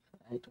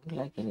 I don't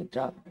like any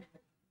drug.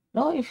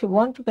 No, if you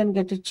want, you can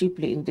get it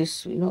cheaply in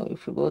this,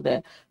 if you go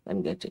there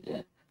and get it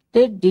there.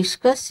 They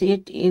discuss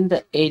it in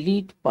the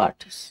elite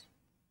parties.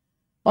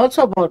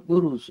 Also about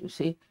gurus, you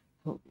see,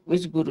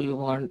 which guru you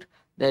want.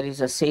 There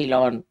is a sale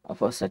on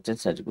of a such and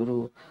such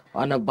guru.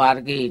 On a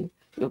bargain,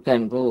 you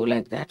can go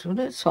like that.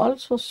 It's all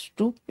so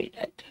stupid,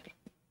 I tell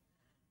you.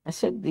 I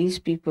said, these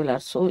people are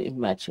so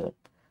immature.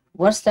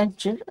 Worse than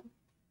children.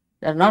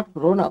 They're not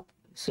grown up,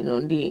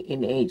 only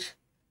in age.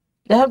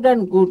 They have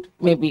done good,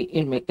 maybe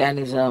in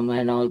mechanism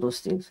and all those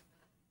things,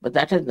 but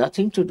that has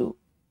nothing to do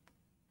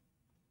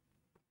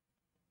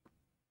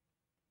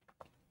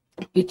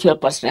with your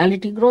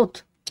personality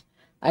growth.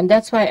 And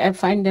that's why I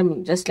find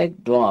them just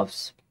like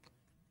dwarfs,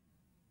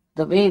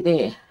 the way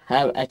they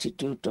have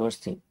attitude towards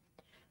things.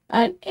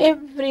 And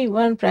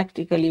everyone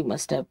practically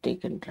must have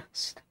taken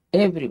drugs.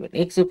 Everyone,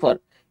 except for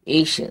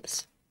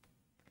Asians,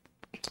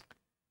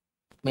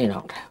 may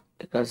not have.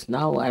 Because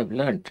now I've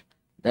learned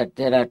that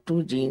there are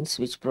two genes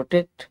which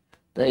protect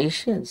the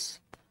Asians.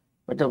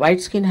 But the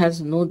white skin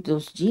has no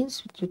those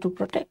genes to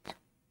protect.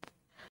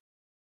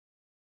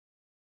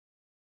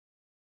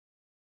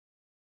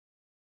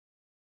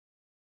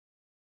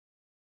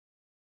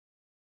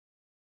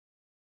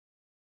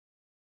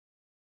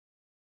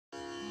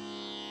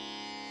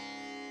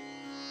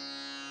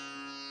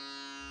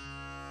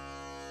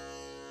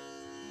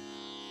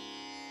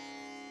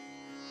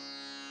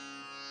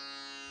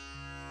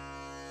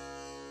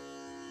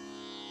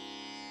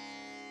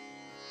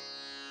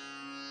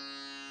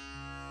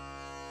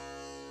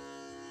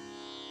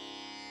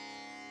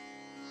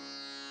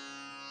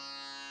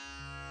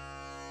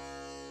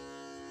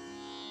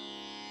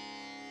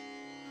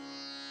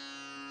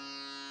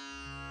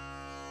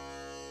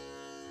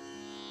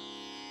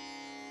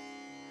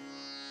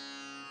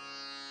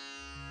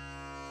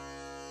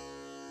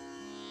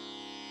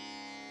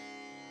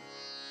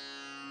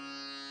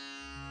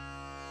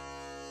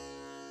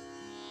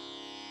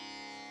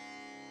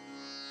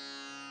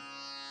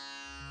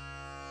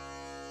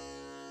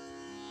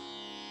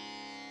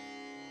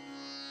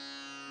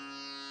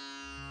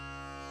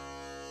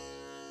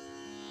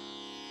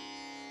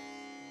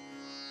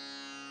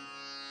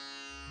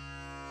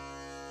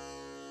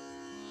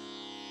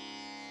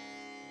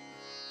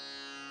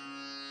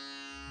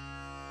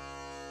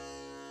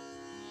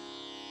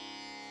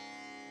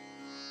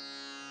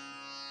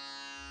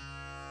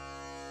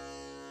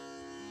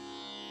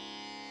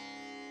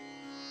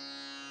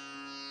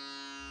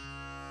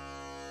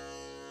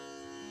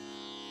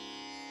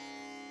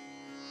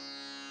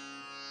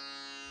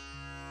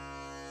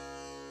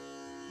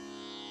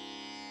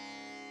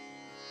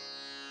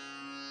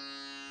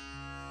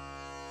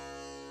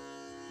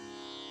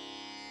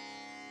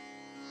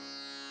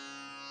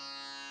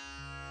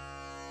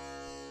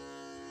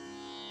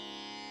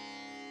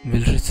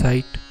 will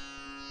recite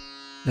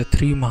the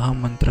three Maha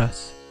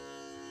Mantras.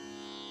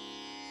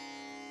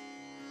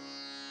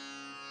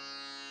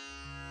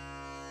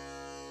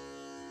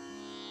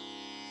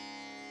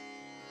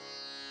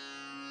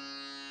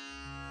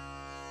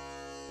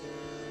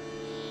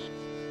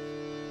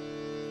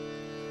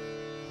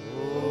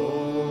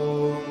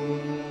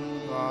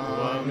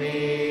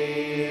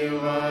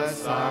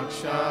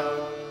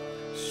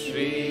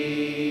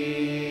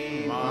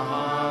 Shri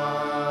Mahalakshmi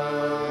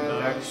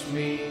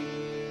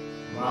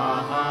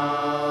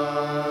Mahasaraswati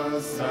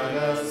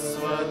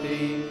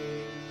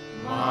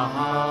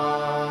Mahakali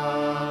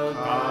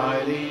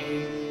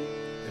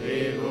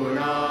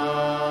Triguణாத்மிகா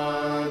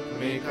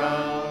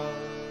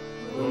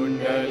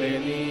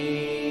Kundalini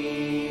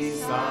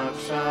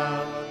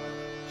Sakshat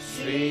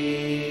Shri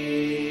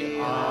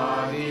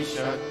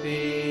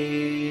Adishakti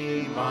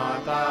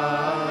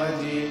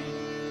Mataji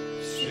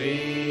Shri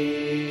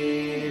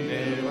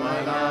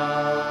Nirmala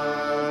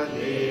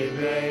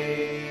Devai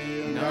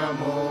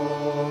Namo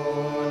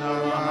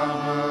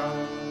Namaha.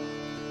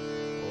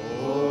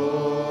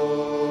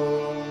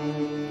 Om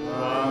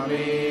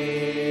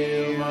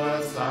Tvameva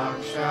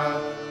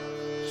Sakshat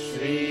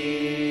Shri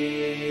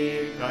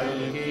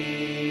Kalki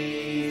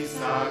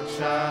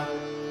Sakshat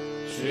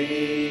Shri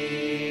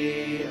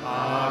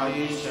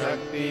Adi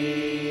Shakti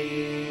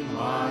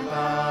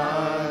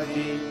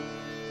Mataji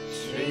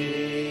Shri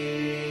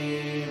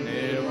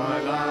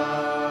Nirmala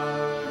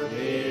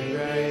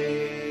Devai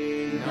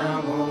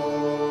Namo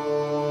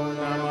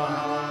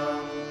Namaha.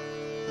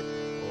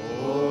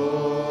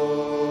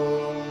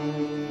 Om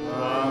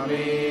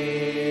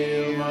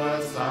Tvameva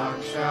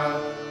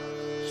Sakshat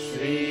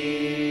Shri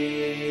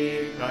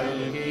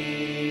Kalki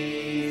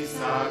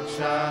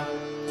Sakshat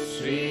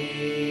Shri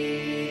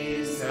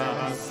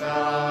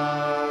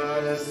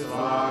Sahasrara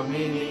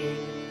Swamini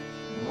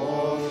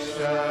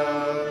Moksha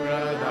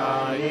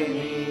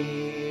Pradayini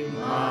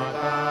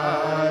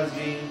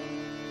Mataji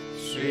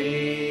Shri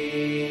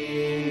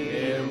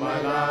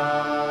Nirmala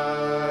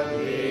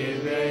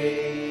Devai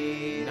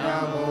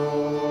Namo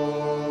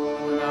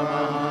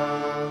Namaha.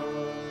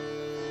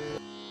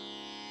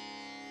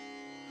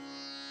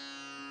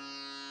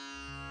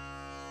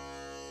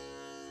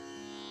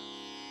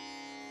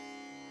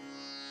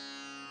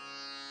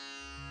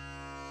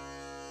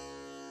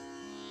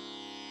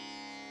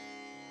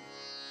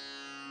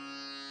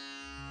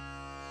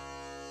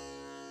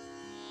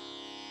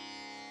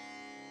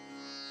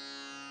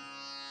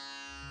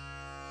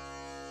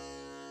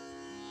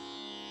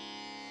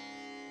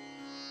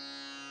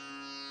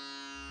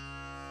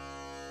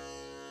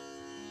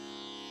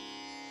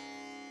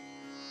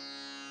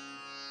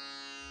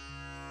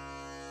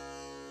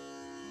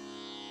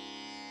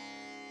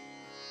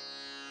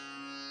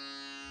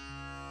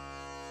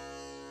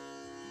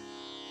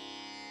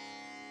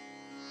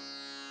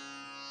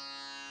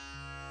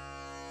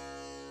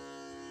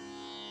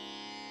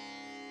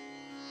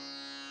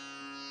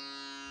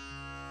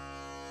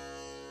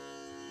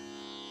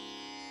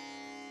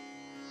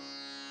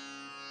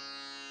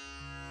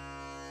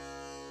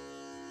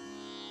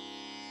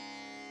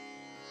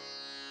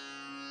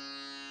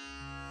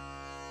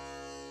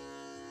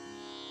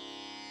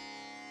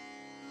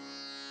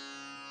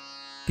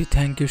 We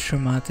thank you, Shri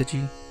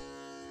Mataji,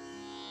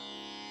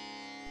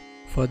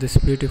 for this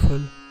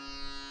beautiful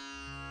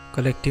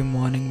collective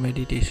morning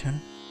meditation.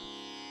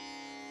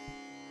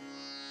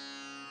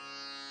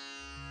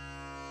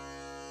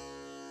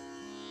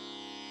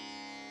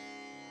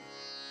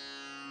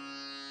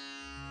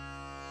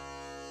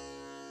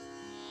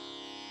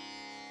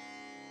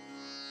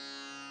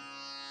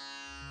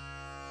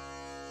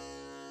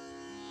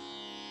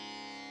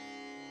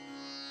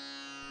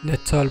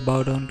 Let's all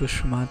bow down to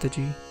Shri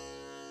Mataji,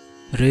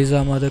 raise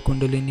our Mother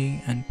Kundalini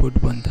and put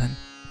Bandhan.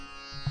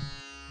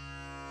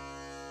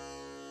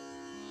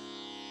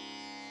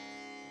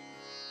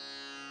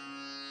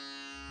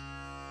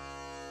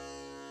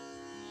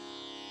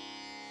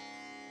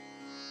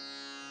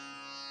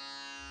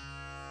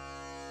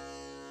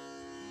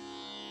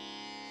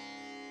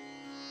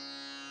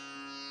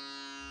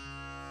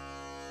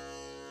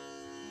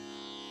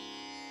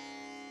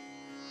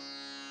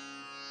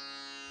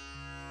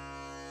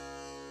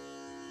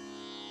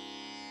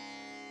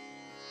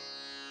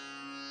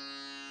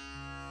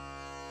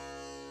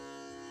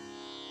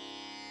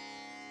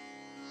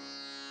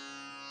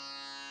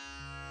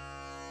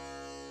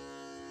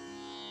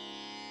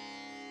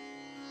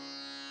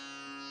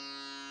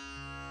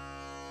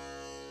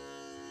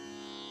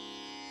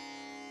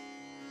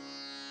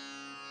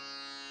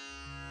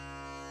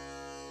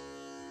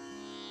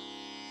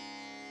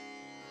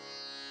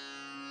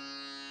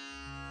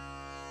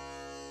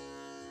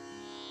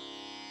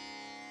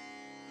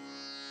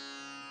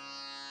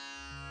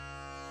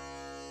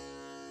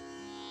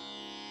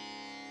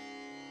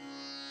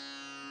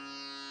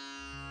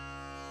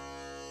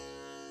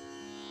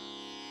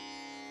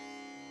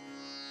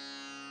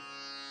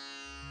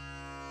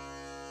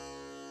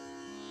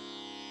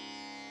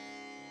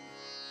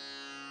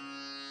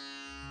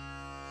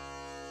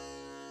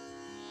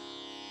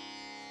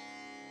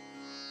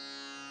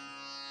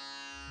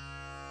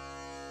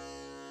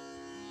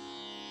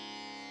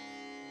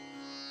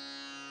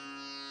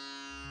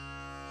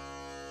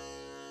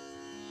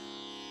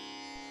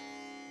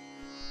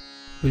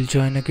 We'll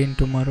join again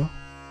tomorrow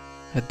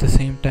at the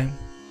same time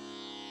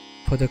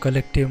for the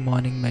collective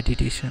morning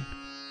meditation.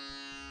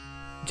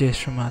 Jai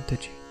Shri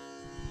Mataji.